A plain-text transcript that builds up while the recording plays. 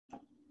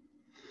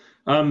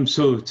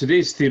So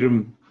today's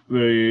theorem,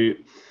 we're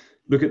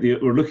looking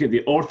at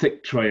the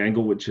Orthic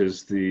triangle, which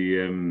is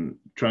the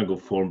triangle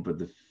formed by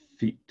the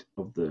feet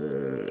of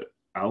the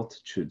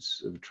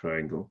altitudes of a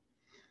triangle,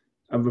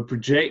 and we're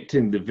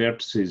projecting the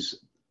vertices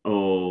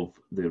of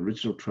the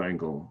original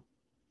triangle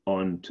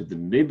onto the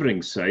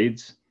neighboring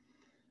sides,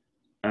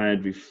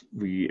 and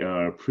we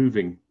are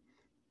proving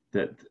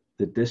that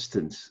the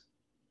distance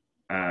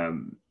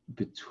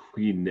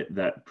between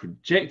that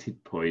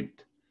projected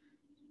point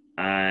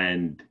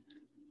and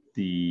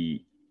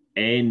the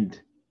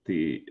end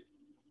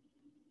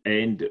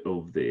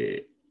of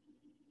the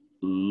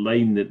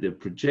line that they're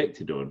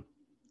projected on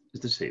is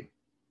the same.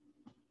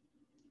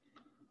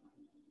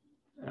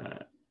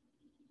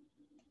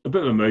 A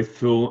bit of a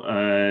mouthful,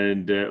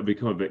 and it'll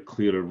become a bit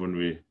clearer when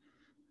we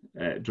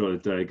draw the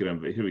diagram,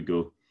 but here we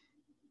go.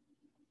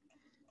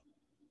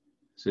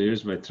 So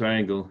here's my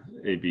triangle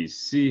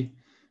ABC.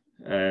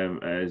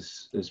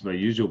 As my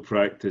usual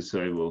practice,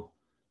 I will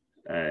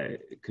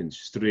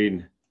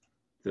constrain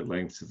the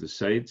lengths of the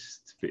sides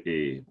to be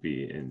A,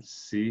 B, and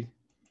C.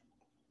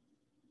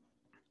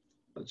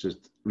 Let's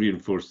just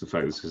reinforce the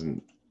fact this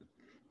isn't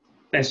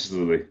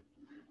necessarily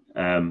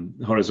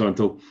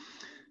horizontal.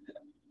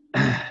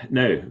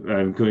 Now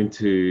I'm going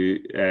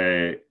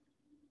to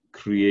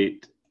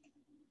create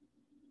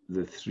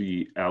the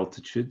three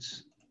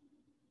altitudes,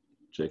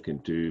 which I can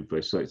do by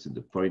selecting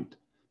the point,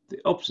 the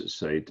opposite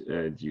side,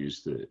 and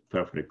use the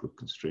perpendicular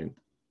constraint.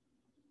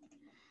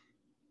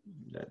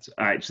 That's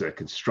actually a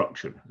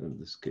construction in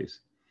this case.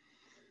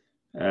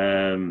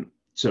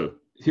 So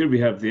here we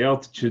have the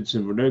altitudes,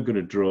 and we're now going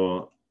to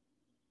draw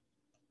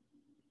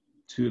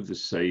two of the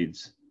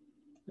sides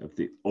of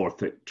the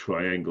Orthic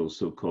triangle,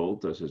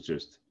 so-called. This is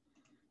just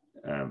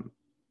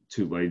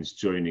two lines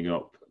joining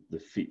up the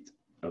feet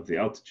of the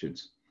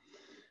altitudes.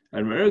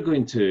 And we're now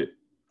going to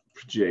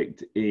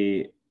project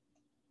A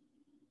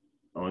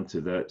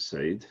onto that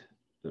side.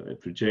 So I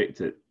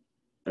project it,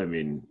 I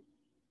mean,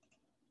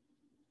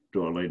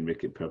 draw a line,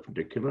 make it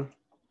perpendicular,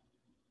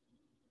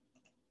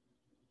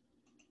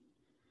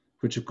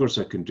 which of course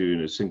I can do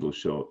in a single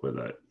shot with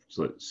that.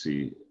 So let's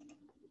see,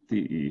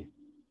 DE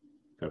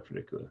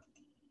perpendicular.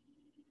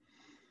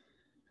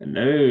 And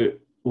now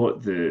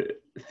what the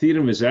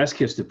theorem is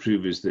asking us to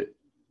prove is that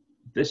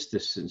this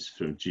distance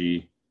from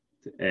G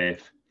to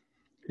F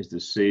is the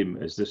same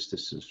as this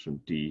distance from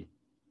D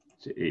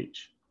to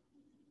H.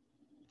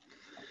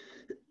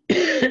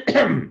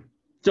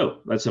 So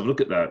let's have a look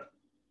at that.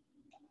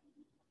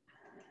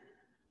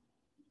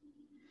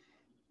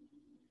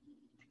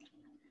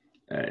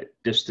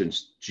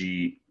 Distance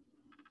G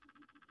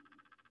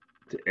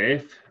to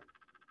F.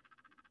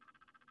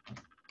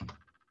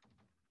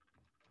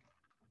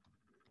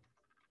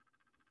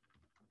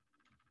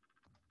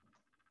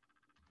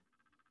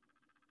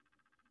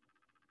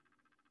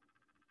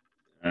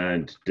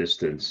 And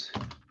distance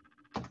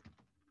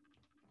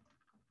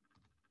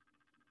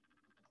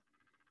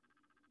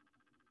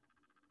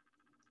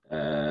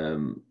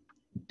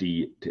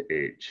D to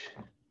H.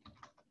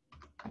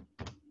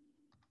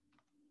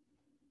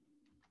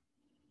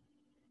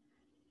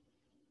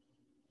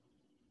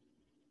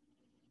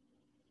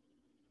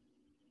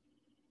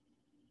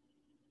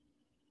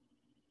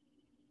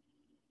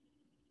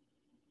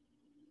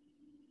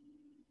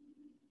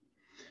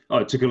 Oh,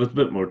 it took a little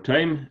bit more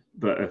time,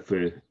 but if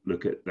we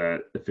look at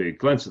that, if we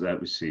glance at that,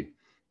 we see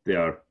they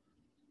are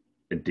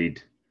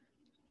indeed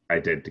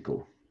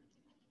identical.